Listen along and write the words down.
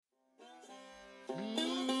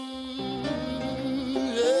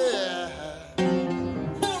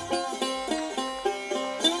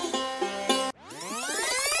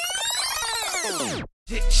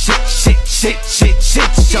shit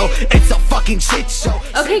show. It's a fucking shit show.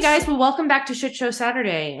 Okay, guys, well, welcome back to Shit Show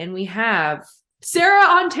Saturday, and we have Sara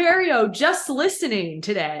Ontario just listening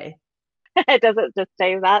today. It doesn't just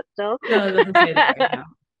say that still. No, it doesn't say that right now.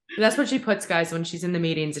 That's what she puts, guys, when she's in the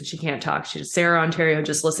meetings and she can't talk. She's Sara Ontario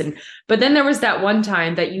just listening. But then there was that one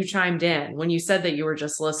time that you chimed in when you said that you were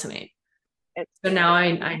just listening. So now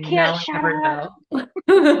I never know.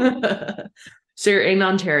 So you're in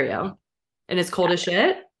Ontario, and it's cold as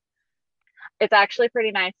shit? It's actually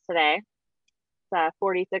pretty nice today. It's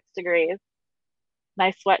 46 degrees.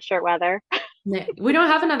 Nice sweatshirt weather. We don't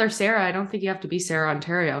have another Sara. I don't think you have to be Sara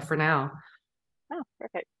Ontario for now. Oh,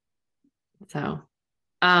 perfect. So,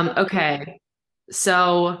 okay.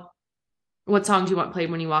 So, what song do you want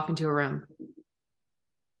played when you walk into a room?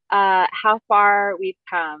 How Far We've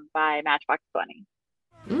Come by Matchbox 20.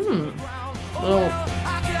 Little.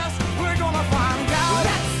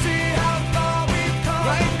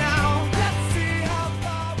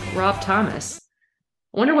 Rob Thomas.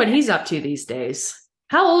 I wonder what he's up to these days.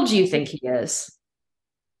 How old do you think he is?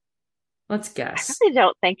 Let's guess. I really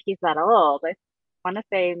don't think he's that old. I want to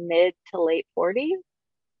say mid to late 40s.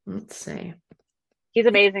 Let's see. He's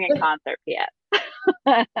amazing in concert, Piet.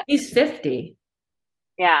 He's 50.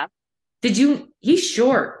 Yeah. He's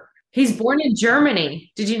short. He's born in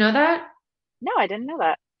Germany. Did you know that? No, I didn't know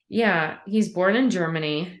that. Yeah, he's born in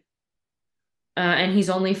Germany. And he's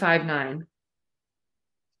only 5'9".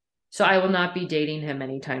 So I will not be dating him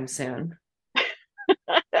anytime soon.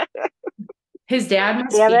 His dad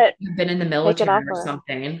must have been in the military or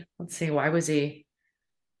something. Let's see, why was he?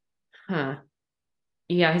 Huh.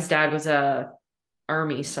 Yeah, his dad was a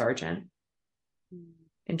army sergeant.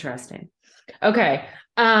 Interesting. Okay.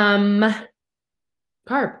 Carb.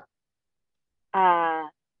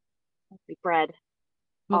 Let's see, bread.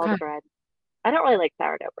 All the bread. I don't really like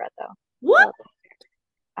sourdough bread though. What?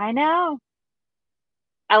 I know.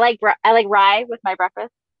 I like rye with my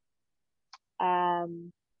breakfast. I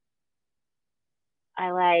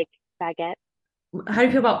like baguette. How do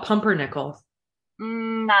you feel about pumpernickel?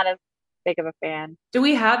 Not as big of a fan. Do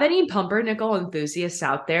we have any pumpernickel enthusiasts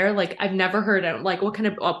out there? Like, I've never heard of, like, what kind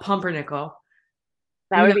of pumpernickel?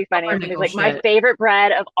 That would be funny. It's like my favorite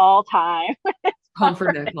bread of all time.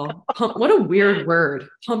 Pumpernickel. What a weird word.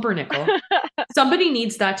 Pumpernickel. Somebody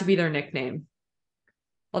needs that to be their nickname.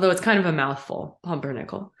 Although it's kind of a mouthful.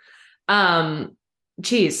 Pumpernickel.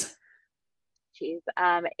 Cheese. Cheese.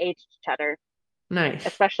 Aged cheddar. Nice.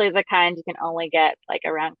 Especially the kind you can only get like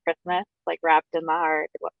around Christmas, like wrapped in the hard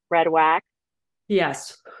red wax.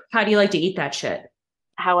 Yes. How do you like to eat that shit?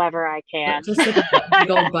 However I can. Just like a big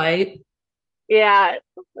old bite. Yeah.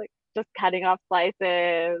 Like just cutting off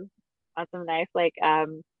slices on some nice, like,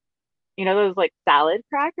 those like salad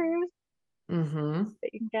crackers that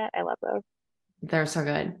you can get. I love those. They're so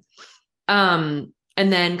good. And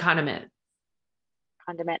then condiment.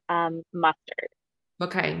 Mustard.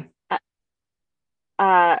 Okay.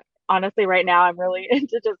 Honestly, right now I'm really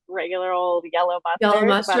into just regular old yellow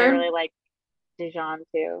mustard. But I really like Dijon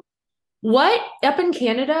too. What up in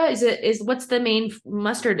Canada what's the main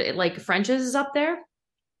mustard? Like French's is up there?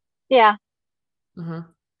 Yeah.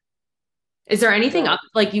 Is there anything up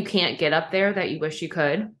like you can't get up there that you wish you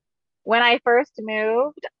could? When I first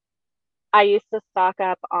moved, I used to stock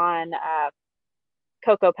up on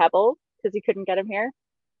Cocoa Pebbles because you couldn't get them here.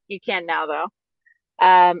 You can now though.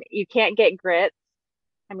 You can't get grits.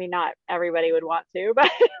 I mean, not everybody would want to, but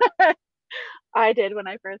I did when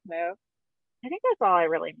I first moved. I think that's all I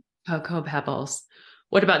really need. Cocoa Pebbles.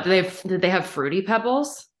 What about, did they have Fruity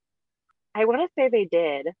Pebbles? I want to say they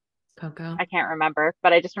did. Cocoa. I can't remember,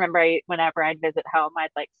 but I just remember whenever I'd visit home,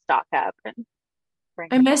 I'd like stock up and bring.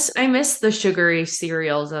 I miss the sugary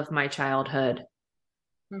cereals of my childhood.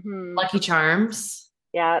 Lucky Charms.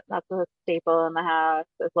 Yeah, that's a staple in the house,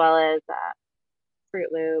 as well as Fruit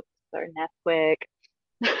Loops or Nesquik.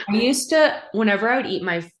 I used to, whenever I would eat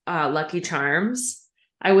my Lucky Charms,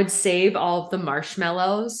 I would save all of the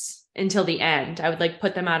marshmallows until the end. I would like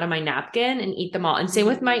put them out on my napkin and eat them all. And same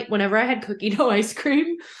with whenever I had cookie dough ice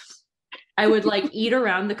cream, I would like eat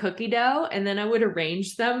around the cookie dough and then I would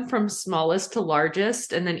arrange them from smallest to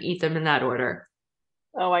largest and then eat them in that order.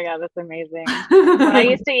 Oh my God, that's amazing. When I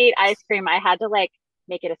used to eat ice cream, I had to like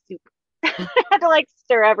make it a soup. I had to like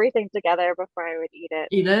stir everything together before I would eat it.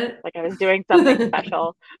 Eat it? Like I was doing something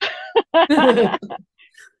special.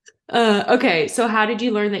 Okay, so how did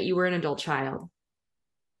you learn that you were an adult child?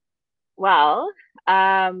 Well,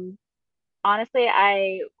 honestly,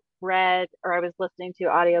 I was listening to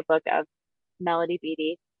audiobook of Melody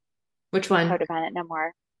Beattie. Which one? Codependent No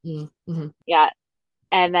More. Mm-hmm. Yeah.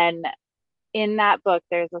 And then in that book,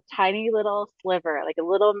 there's a tiny little sliver, like a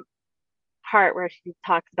little part where she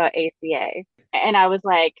talks about ACA. And I was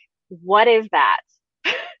like, what is that?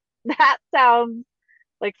 That sounds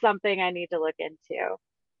like something I need to look into.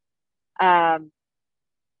 Um,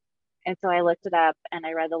 and so I looked it up and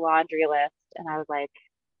I read the laundry list and I was like,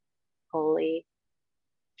 holy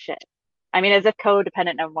shit. I mean, as if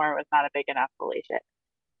codependent no more was not a big enough holy shit.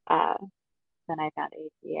 Uh, then I found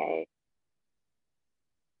ACA.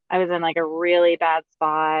 I was in like a really bad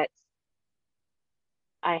spot.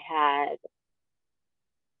 I had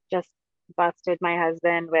just busted my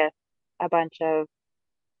husband with a bunch of,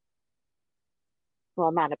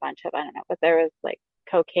 well, not a bunch of, I don't know, but there was like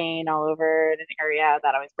cocaine all over an area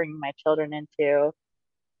that I was bringing my children into,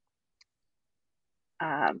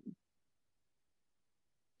 um,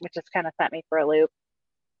 which just kind of sent me for a loop.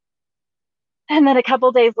 And then a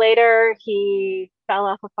couple days later, he fell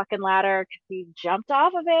off a fucking ladder because he jumped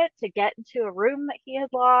off of it to get into a room that he had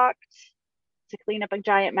locked to clean up a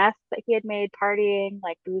giant mess that he had made partying,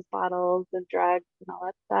 like booze bottles and drugs and all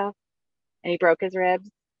that stuff. And he broke his ribs.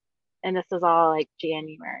 And this was all like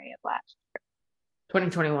January of last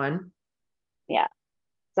 2021. year. Yeah.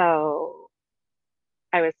 So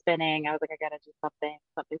I was spinning. I was like, I gotta do something.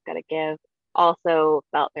 Something's gotta give. Also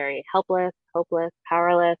felt very helpless, hopeless,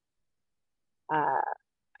 powerless.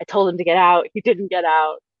 I told him to get out. He didn't get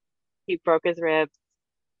out. He broke his ribs.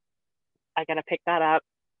 I gotta pick that up,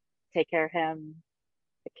 take care of him,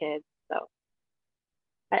 the kids. So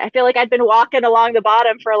I feel like I'd been walking along the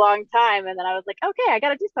bottom for a long time, and then I was like, okay, I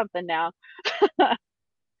gotta do something now.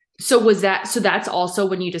 So that's also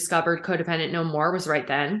when you discovered Codependent No More was right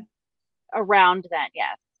then? Around then,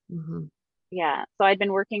 yes. Mm-hmm. Yeah. So I'd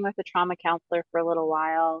been working with a trauma counselor for a little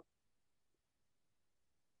while,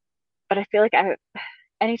 but I feel like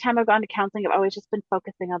anytime I've gone to counseling, I've always just been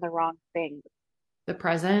focusing on the wrong things. The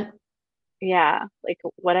present? Yeah, like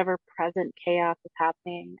whatever present chaos is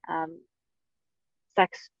happening.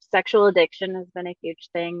 Sexual addiction has been a huge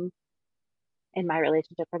thing in my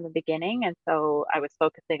relationship from the beginning, and so I was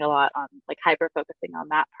focusing a lot on like hyper focusing on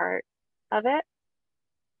that part of it.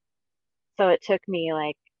 So it took me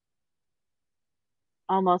like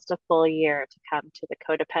almost a full year to come to the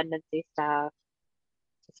codependency stuff,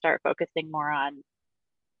 to start focusing more on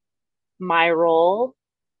my role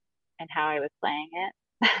and how I was playing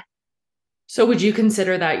it. So would you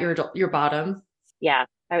consider that your bottom? Yeah,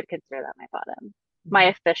 I would consider that my bottom. My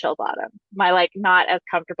official bottom. My like not as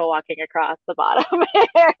comfortable walking across the bottom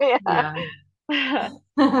area. Yeah.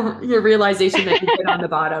 Your realization that you've been on the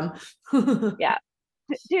bottom. Yeah.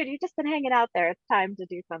 Dude, you've just been hanging out there. It's time to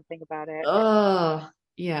do something about it. Oh,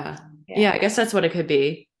 yeah. Yeah, I guess that's what it could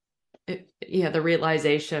be. Yeah, the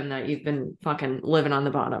realization that you've been fucking living on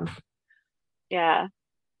the bottom. Yeah.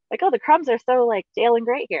 Like, oh, the crumbs are so like stale and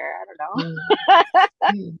great here. I don't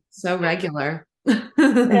know. So regular.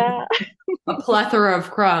 Yeah. A plethora of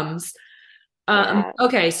crumbs. Yeah.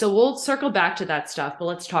 Okay, so we'll circle back to that stuff, but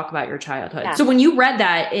let's talk about your childhood. Yeah. So when you read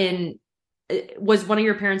that was one of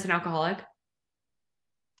your parents an alcoholic?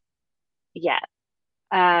 Yes.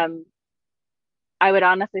 I would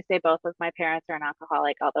honestly say both of my parents are an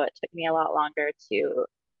alcoholic, although it took me a lot longer to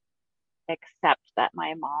accept that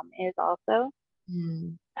my mom is also.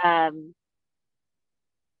 Mm.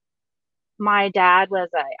 My dad was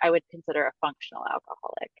I would consider a functional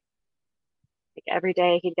alcoholic. Like every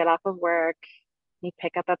day he'd get off of work, he'd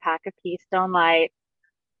pick up a pack of Keystone Light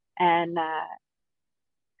and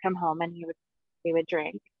come home and he would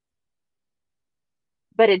drink.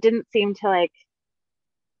 But it didn't seem to like,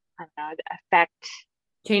 I don't know, affect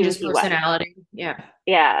Change who his he was. personality. Yeah.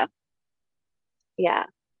 Yeah. Yeah.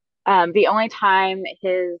 The only time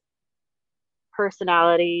his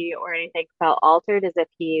personality or anything felt altered is if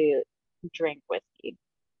he drank whiskey.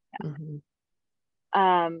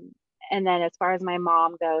 Yeah. And then as far as my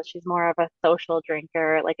mom goes, she's more of a social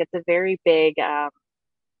drinker. Like it's a very big, I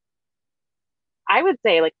would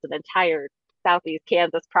say like it's an entire Southeast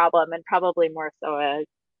Kansas problem and probably more so a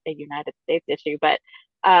United States issue, but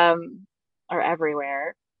or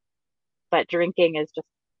everywhere. But drinking is just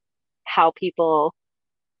how people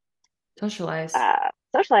Socialize.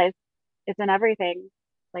 socialize. It's in everything.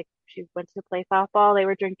 Like she went to play softball, they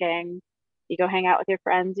were drinking. You go hang out with your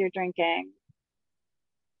friends, you're drinking.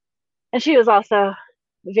 And she was also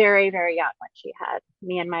very, very young when she had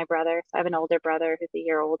me and my brother. So I have an older brother who's a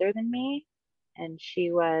year older than me, and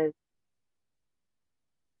she was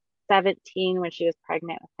 17 when she was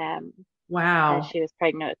pregnant with him. Wow. And she was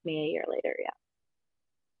pregnant with me a year later.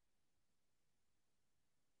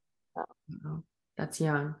 Yeah. So. That's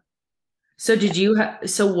young. So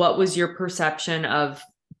so what was your perception of,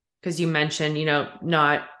 because you mentioned,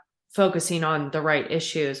 not focusing on the right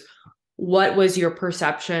issues. what was your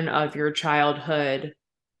perception of your childhood,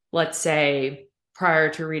 let's say, prior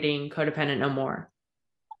to reading Codependent No More?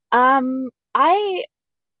 I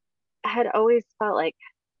had always felt like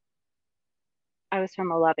I was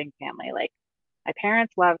from a loving family. Like my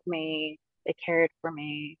parents loved me, they cared for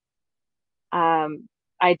me.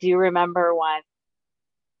 I do remember once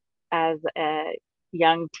as a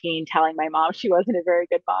young teen telling my mom she wasn't a very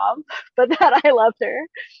good mom, but that I loved her.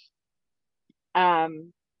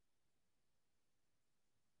 Um,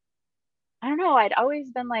 I don't know. I'd always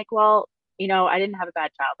been like, well, I didn't have a bad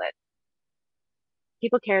childhood.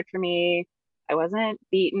 People cared for me. I wasn't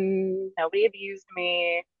beaten. Nobody abused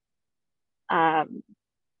me. Um,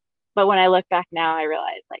 but when I look back now, I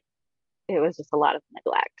realize like it was just a lot of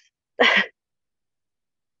neglect.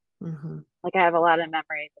 Mm-hmm. Like I have a lot of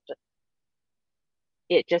memories of just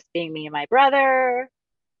it just being me and my brother.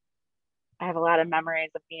 I have a lot of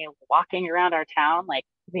memories of me walking around our town like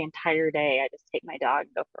the entire day. I just take my dog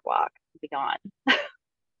and go for a walk and be gone.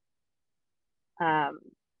 Um,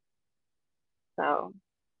 so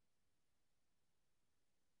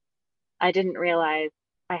I didn't realize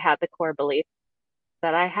I had the core belief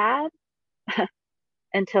that I had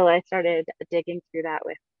until I started digging through that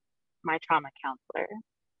with my trauma counselor.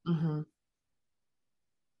 Mm-hmm.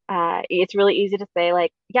 It's really easy to say,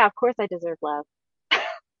 like, yeah, of course I deserve love.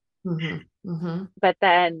 Mm-hmm. Mm-hmm. But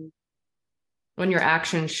then, When your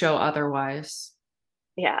actions show otherwise.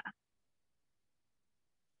 yeah.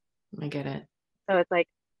 I get it. So it's like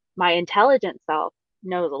my intelligent self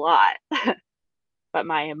knows a lot, but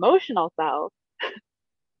my emotional self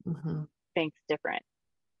Mm-hmm. thinks different.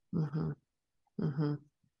 Mm-hmm. Mm-hmm.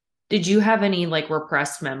 Did you have any like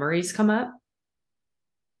repressed memories come up?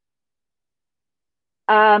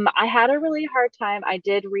 I had a really hard time. I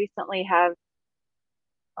did recently have,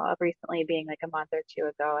 recently being like a month or two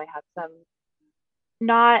ago, I had some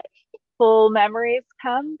not full memories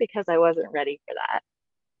come because I wasn't ready for that.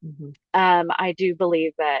 Mm-hmm. I do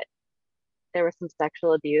believe that there was some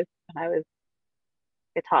sexual abuse when I was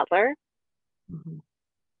a toddler. Mm-hmm.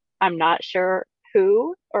 I'm not sure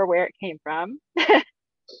who or where it came from, but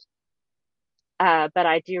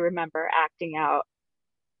I do remember acting out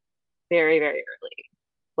very, very early,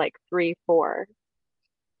 like three, four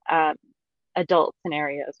um, adult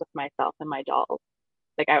scenarios with myself and my dolls.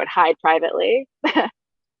 Like I would hide privately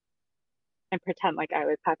and pretend like I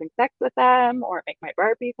was having sex with them or make my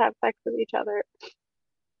Barbies have sex with each other.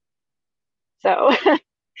 So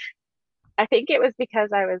I think it was because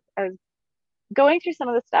I was going through some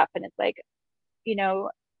of the stuff and it's like, you know,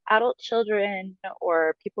 adult children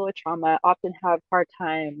or people with trauma often have hard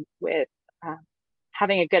time with um,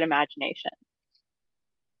 having a good imagination.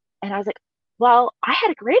 And I was like, well, I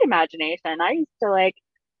had a great imagination. I used to like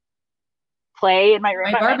play in my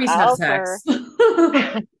room My by Barbies have myself or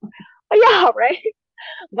sex. yeah, right.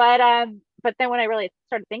 But then when I really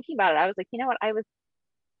started thinking about it, I was like, you know what? I was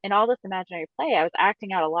in all this imaginary play, I was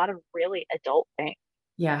acting out a lot of really adult things.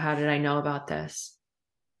 Yeah, how did I know about this?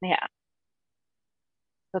 Yeah.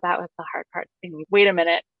 So that was the hard part. Thinking, wait a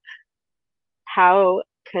minute, how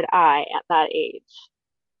could I at that age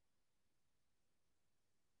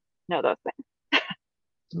know those things?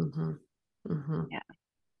 Mm-hmm. Mm-hmm. Yeah.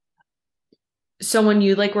 So when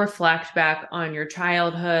you like reflect back on your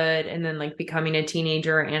childhood and then like becoming a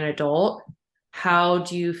teenager and adult, how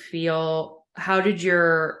do you feel? How did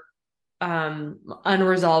your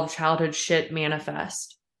unresolved childhood shit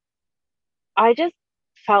manifest? I just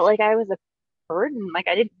felt like I was a burden. Like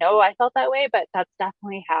I didn't know I felt that way, but that's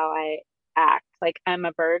definitely how I act. Like I'm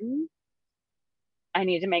a burden. I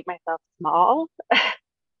need to make myself small.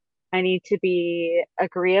 I need to be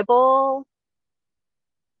agreeable.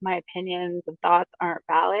 My opinions and thoughts aren't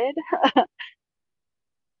valid.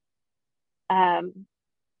 Um,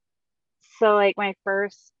 so like my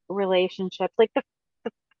first relationships, like the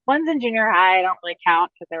ones in junior high, I don't really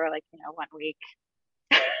count because they were like, 1 week,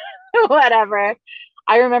 whatever.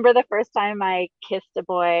 I remember the first time I kissed a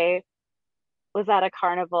boy was at a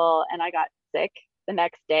carnival and I got sick the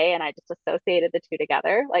next day and I just associated the two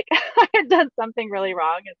together. Like I had done something really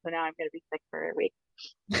wrong and so now I'm gonna be sick for a week.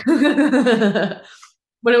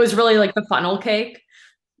 When it was really like the funnel cake,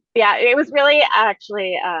 Yeah, it was really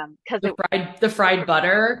actually because the fried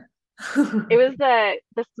butter. it was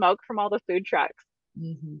the smoke from all the food trucks.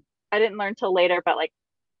 Mhm. I didn't learn till later, but like,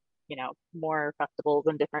 more festivals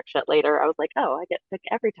and different shit later. I was like, oh, I get sick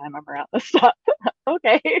every time I'm around this stuff.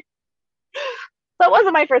 Okay. So it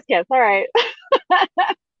wasn't my first kiss. All right.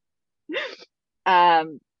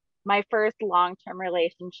 Um, my first long-term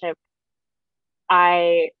relationship,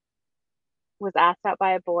 I was asked out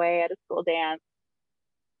by a boy at a school dance.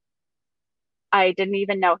 I didn't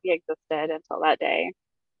even know he existed until that day.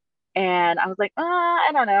 And I was like, I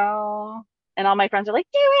don't know. And all my friends are like,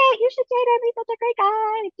 do it. You should date him. He's such a great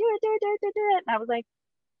guy. Do it, do it, do it, do it, do it. And I was like,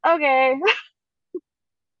 okay.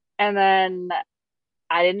 And then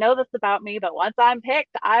I didn't know this about me, but once I'm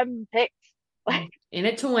picked, I'm picked. Like, In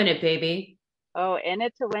it to win it, baby. oh, in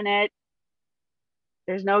it to win it.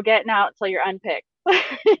 There's no getting out till you're unpicked.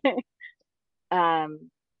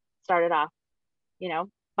 um, Started off,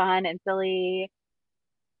 fun and silly.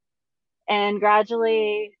 And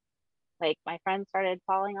gradually, like my friends started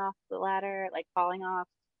falling off the ladder, like falling off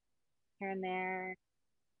here and there.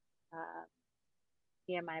 Um,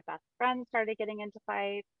 he and my best friend started getting into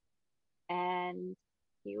fights, and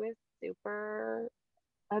he was super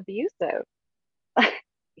abusive.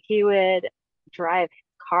 He would drive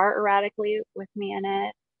his car erratically with me in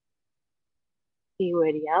it. He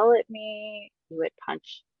would yell at me. He would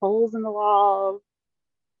punch holes in the walls.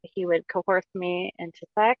 He would coerce me into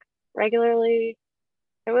sex regularly.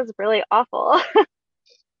 It was really awful.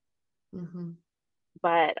 Mm-hmm.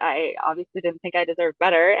 But I obviously didn't think I deserved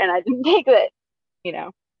better, and I didn't think that, you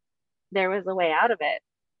know, there was a way out of it.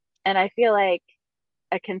 And I feel like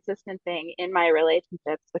a consistent thing in my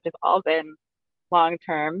relationships, which have all been long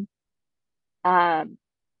term, um,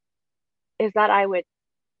 is that I would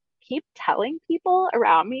keep telling people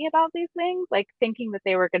around me about these things, like thinking that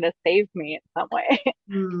they were going to save me in some way,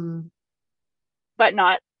 Mm. but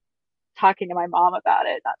not talking to my mom about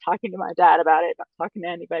it, not talking to my dad about it, not talking to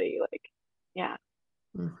anybody. Like, yeah.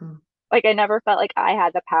 Mm-hmm. Like I never felt like I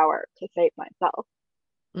had the power to save myself.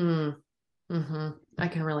 Mm. Mm-hmm. I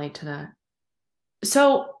can relate to that.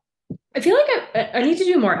 So I feel like I need to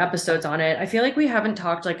do more episodes on it. I feel like we haven't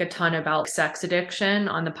talked like a ton about sex addiction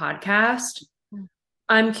on the podcast.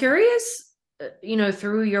 I'm curious,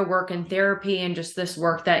 through your work in therapy and just this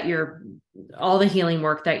work that all the healing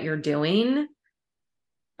work that you're doing,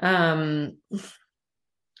 um,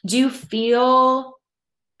 do you feel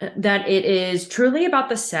that it is truly about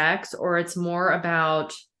the sex, or it's more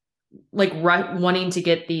about like wanting to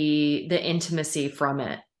get the intimacy from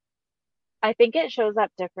it? I think it shows up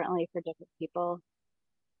differently for different people.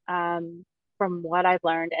 Um, from what I've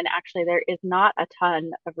learned, and actually, there is not a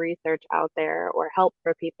ton of research out there or help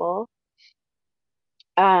for people.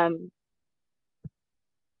 Um,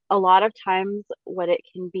 a lot of times, what it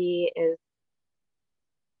can be is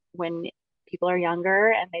when people are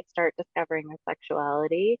younger and they start discovering their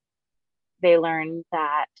sexuality, they learn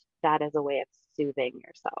that that is a way of soothing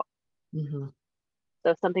yourself. Mm-hmm.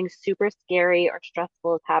 So if something super scary or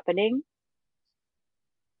stressful is happening,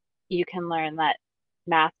 you can learn that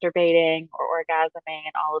masturbating or orgasming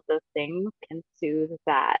and all of those things can soothe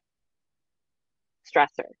that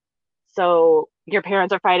stressor. So your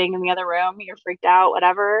parents are fighting in the other room, you're freaked out,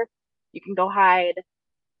 whatever, you can go hide,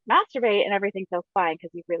 masturbate, and everything feels fine because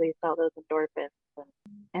you've released all those endorphins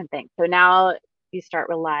and things. So now you start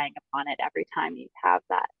relying upon it every time you have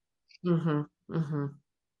that Mm-hmm. Mm-hmm.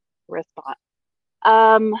 response.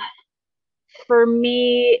 Um, for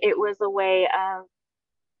me, it was a way of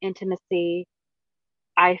intimacy.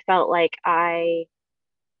 I felt like I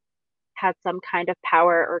had some kind of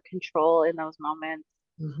power or control in those moments.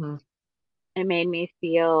 Mm-hmm. It made me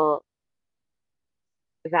feel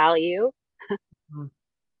value. Mm-hmm.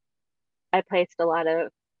 I placed a lot of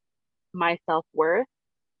my self-worth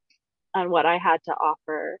on what I had to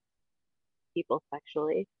offer people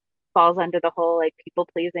sexually. Falls under the whole like people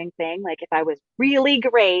pleasing thing. Like if I was really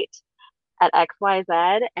great at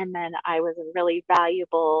XYZ and then I was a really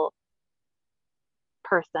valuable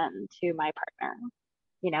person to my partner.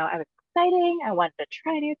 I was exciting. I wanted to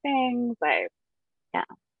try new things. Yeah.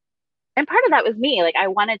 And part of that was me. Like I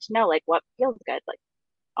wanted to know like what feels good. Like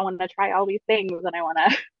I want to try all these things and I want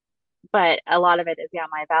to, but a lot of it is, yeah,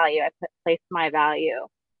 my value. Placed my value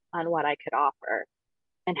on what I could offer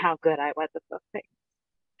and how good I was at those things.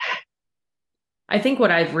 I think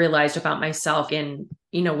what I've realized about myself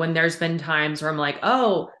when there's been times where I'm like,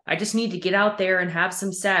 oh, I just need to get out there and have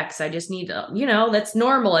some sex. I just need to, that's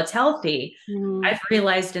normal. It's healthy. Mm, I've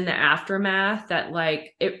realized in the aftermath that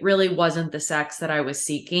like, it really wasn't the sex that I was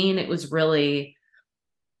seeking. It was really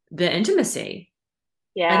the intimacy.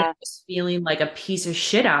 And I yeah. was feeling like a piece of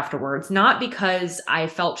shit afterwards, not because I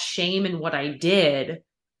felt shame in what I did,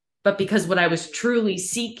 but because what I was truly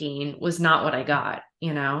seeking was not what I got.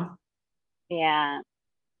 Yeah.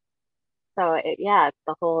 So yeah, it's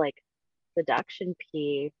the whole like seduction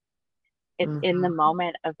piece. It's in the Mm-hmm.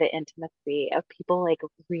 moment of the intimacy of people like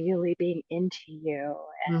really being into you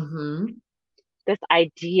and Mm-hmm. this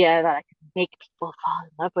idea that I could make people fall in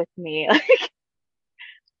love with me.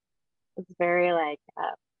 It's very like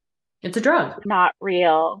It's a drug. not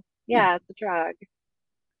real. Yeah, it's a drug.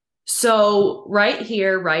 So right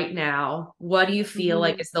here, right now, what do you feel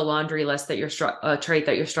like Mhm. is the laundry list that trait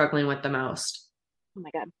that you're struggling with the most? Oh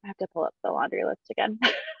my God, I have to pull up the laundry list again.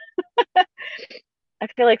 I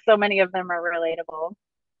feel like so many of them are relatable.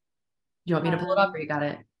 You want me to pull it up or Um, you got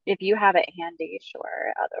it? if you have it handy,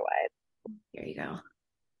 sure. Otherwise, Here you go.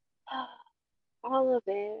 all of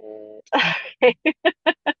it.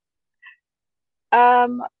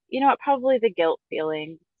 You know what? Probably the guilt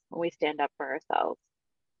feeling when we stand up for ourselves.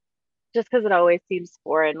 Just because it always seems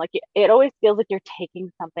foreign. Like it always feels like you're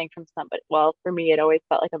taking something from somebody. Well, for me, it always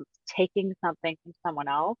felt like I'm taking something from someone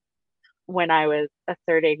else when I was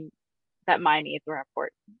asserting that my needs were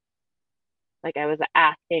important. Like I was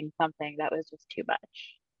asking something that was just too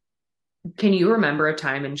much. Can you remember a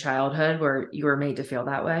time in childhood where you were made to feel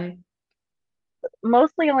that way?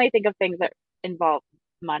 Mostly only think of things that involve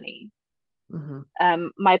money. Hmm.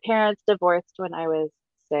 My parents divorced when I was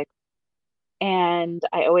 6, and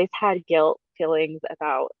I always had guilt feelings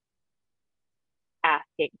about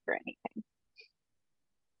asking for anything.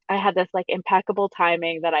 I had this like impeccable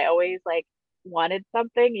timing that I always like wanted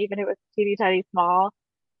something, even if it was teeny tiny small,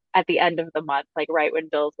 at the end of the month, like right when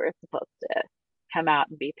bills were supposed to come out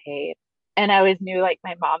and be paid. And I always knew like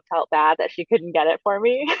my mom felt bad that she couldn't get it for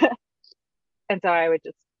me. And so I would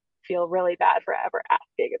just feel really bad for ever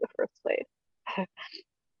asking in the first place.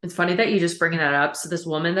 It's funny that you just bringing that up. So this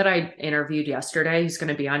woman that I interviewed yesterday, who's going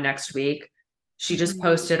to be on next week, she just Mhm.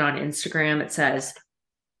 posted on Instagram. It says,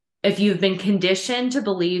 if you've been conditioned to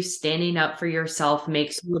believe standing up for yourself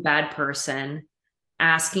makes you a bad person,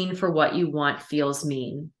 asking for what you want feels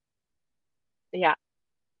mean. Yeah,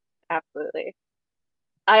 absolutely.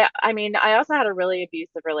 I mean, I also had a really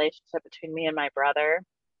abusive relationship between me and my brother.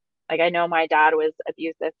 Like I know my dad was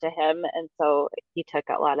abusive to him, and so he took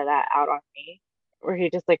a lot of that out on me, where he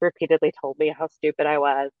just like repeatedly told me how stupid I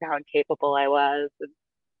was, how incapable I was, and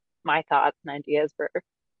my thoughts and ideas were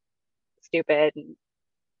stupid. And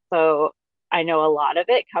so I know a lot of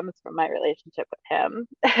it comes from my relationship with him.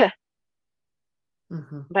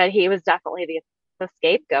 Hmm. But he was definitely the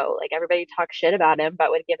scapegoat. Like everybody talked shit about him,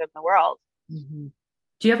 but would give him the world. Hmm.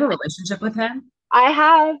 Do you have a relationship with him? I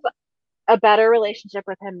have a better relationship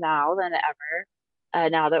with him now than ever.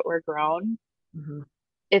 Now that we're grown, Hmm.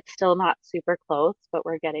 it's still not super close, but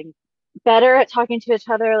we're getting better at talking to each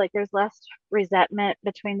other. Like there's less resentment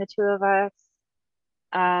between the two of us.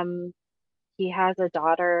 Um, he has a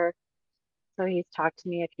daughter, so he's talked to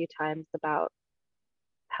me a few times about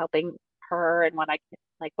helping her and what I can,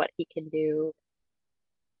 like what he can do.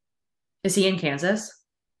 Is he in Kansas?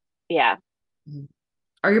 Yeah. Mhm.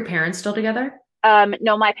 Are your parents still together?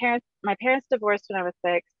 No, my parents divorced when I was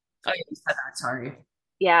 6. Oh, you said that. Sorry.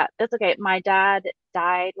 Yeah, that's okay. My dad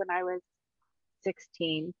died when I was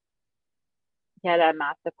 16. He had a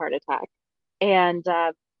massive heart attack. And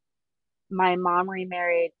my mom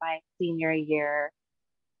remarried my senior year,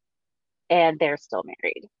 and they're still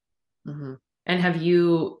married. Hmm. And have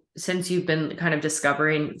you, since you've been kind of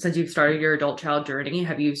discovering, since you've started your adult child journey,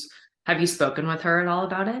 have you spoken with her at all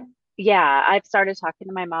about it? Yeah, I've started talking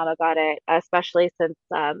to my mom about it, especially since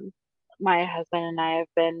my husband and I have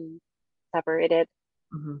been separated,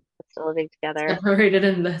 Hmm. still living together. Separated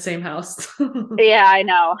in the same house. Yeah, I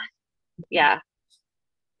know. Yeah.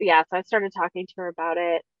 Yeah, so I started talking to her about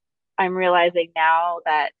it. I'm realizing now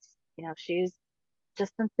that, she's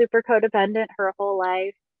just been super codependent her whole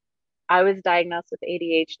life. I was diagnosed with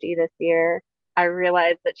ADHD this year. I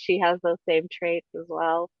realized that she has those same traits as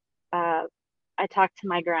well. Uh, I talked to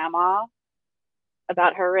my grandma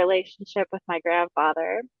about her relationship with my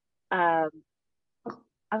grandfather. Um,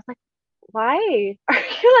 I was like, why? Are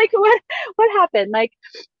you like, what happened? Like,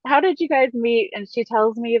 how did you guys meet? And she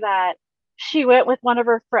tells me that she went with one of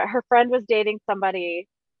her friend was dating somebody,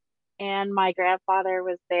 and my grandfather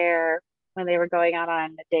was there when they were going out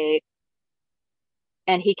on a date,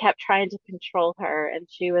 and he kept trying to control her, and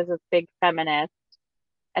she was a big feminist,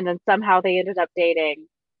 and then somehow they ended up dating,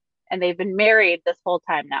 and they've been married this whole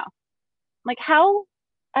time now. I'm like, how?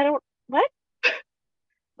 I don't, what?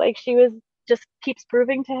 Like she was just keeps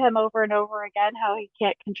proving to him over and over again how he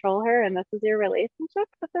can't control her, and this is your relationship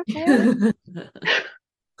with this man.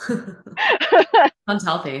 Sounds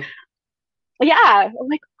healthy. Yeah, I'm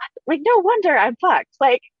like, what? Like no wonder I'm fucked.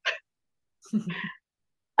 Like,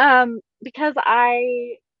 because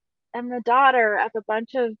I am the daughter of a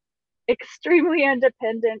bunch of extremely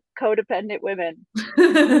independent, codependent women.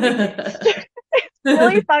 Like it's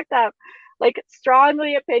really fucked up. Like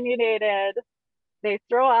strongly opinionated. They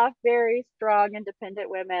throw off very strong, independent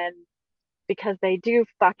women because they do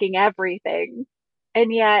fucking everything.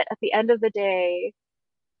 And yet, at the end of the day,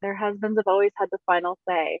 their husbands have always had the final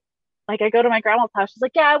say. Like I go to my grandma's house. She's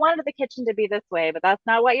like, yeah, I wanted the kitchen to be this way, but that's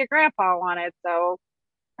not what your grandpa wanted. So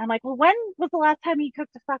I'm like, well, when was the last time he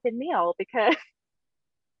cooked a fucking meal? Because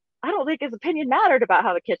I don't think his opinion mattered about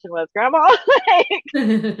how the kitchen was, Grandma. Like,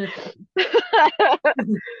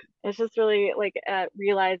 it's just really like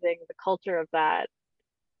realizing the culture of that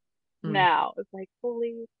now. It's like,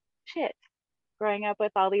 holy shit. Growing up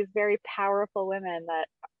with all these very powerful women that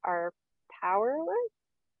are powerless.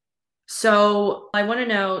 So I want to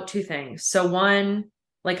know two things. So one,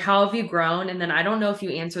 like how have you grown? And then I don't know if you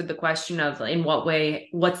answered the question of in what way,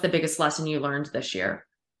 what's the biggest lesson you learned this year?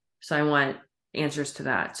 So I want answers to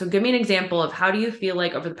that. So give me an example of how do you feel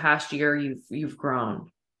like over the past year you've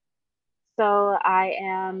grown? So I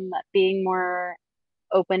am being more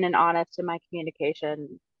open and honest in my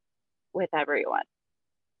communication with everyone.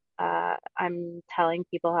 I'm telling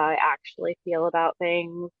people how I actually feel about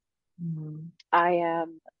things. I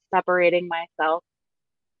am separating myself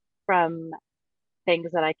from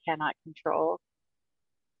things that I cannot control.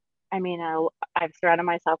 I mean, I've surrounded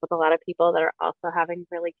myself with a lot of people that are also having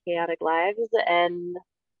really chaotic lives, and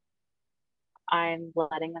I'm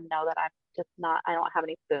letting them know that I'm just not, I don't have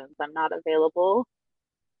any spoons. I'm not available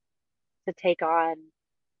to take on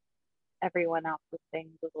everyone else's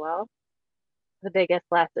things as well. The biggest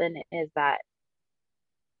lesson is that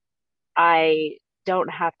I don't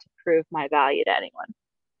have to prove my value to anyone.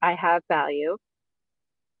 I have value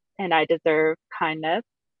and I deserve kindness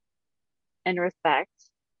and respect,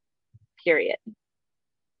 period.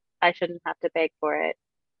 I shouldn't have to beg for it,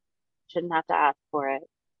 shouldn't have to ask for it.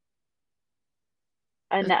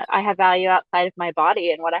 And I have value outside of my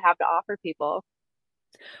body and what I have to offer people.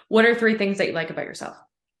 What are three things that you like about yourself?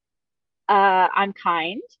 I'm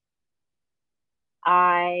kind.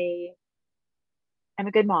 I am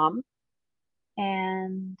a good mom.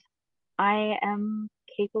 And I am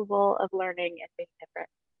capable of learning and being different.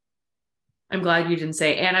 I'm glad you didn't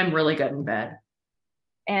say, and I'm really good in bed.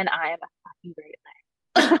 And I am a fucking great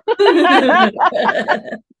liar.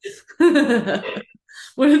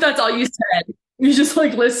 What if that's all you said? You just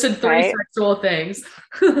like listed three Right? sexual things.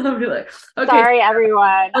 I'll be like, okay, sorry,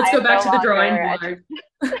 everyone. let's go back no to the drawing longer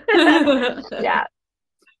board. Yeah.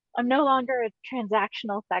 I'm no longer a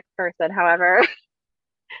transactional sex person, however.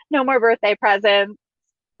 No more birthday presents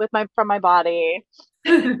from my body.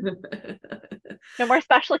 No more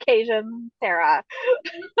special occasions, Sarah.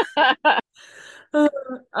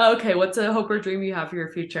 Okay, what's a hope or dream you have for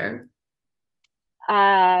your future?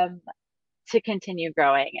 To continue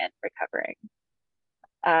growing and recovering.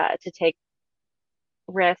 To take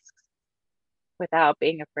risks without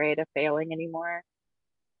being afraid of failing anymore.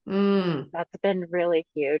 That's been really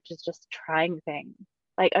huge, is just trying things.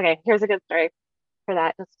 Like, okay, here's a good story for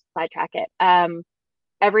that, just to sidetrack it.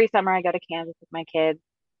 Every summer I go to Kansas with my kids,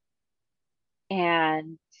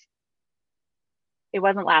 and it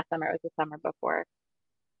wasn't last summer, it was the summer before.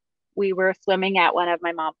 We were swimming at one of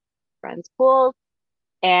my mom's friends' pools,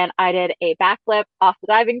 and I did a backflip off the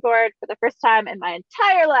diving board for the first time in my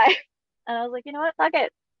entire life. And I was like, you know what? Fuck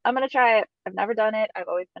it. I'm going to try it. I've never done it. I've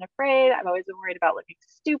always been afraid. I've always been worried about looking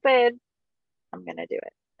stupid. I'm going to do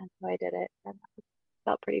it. And so I did it. And I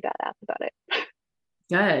felt pretty badass about it.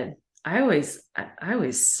 Good. I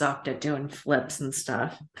always sucked at doing flips and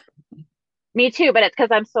stuff. Me too, but it's because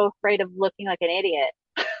I'm so afraid of looking like an idiot.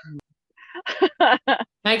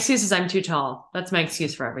 My excuse is I'm too tall. That's my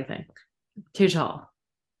excuse for everything. Too tall.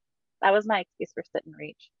 That was my excuse for sit and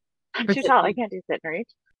reach. I'm too tall. I can't do sit and reach.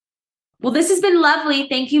 Well, this has been lovely.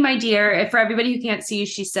 Thank you, my dear. If for everybody who can't see,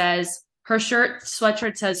 she says her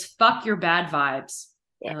sweatshirt says, fuck your bad vibes.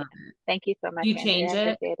 Yeah. Thank you so much. Do you change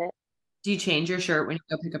it? it? Do you change your shirt when you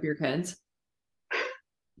go pick up your kids?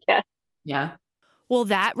 Yeah. Yeah. Well,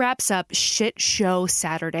 that wraps up Shit Show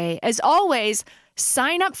Saturday. As always,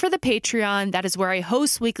 sign up for the Patreon. That is where I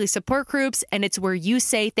host weekly support groups, and it's where you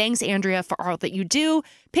say, thanks, Andrea, for all that you do.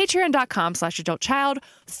 Patreon.com/adultchild.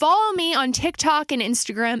 Follow me on TikTok and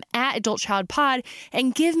Instagram at AdultChildPod,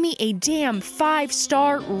 and give me a damn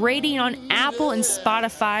 5-star rating on Apple and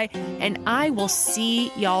Spotify, and I will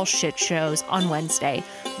see y'all shit shows on Wednesday.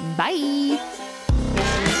 Bye.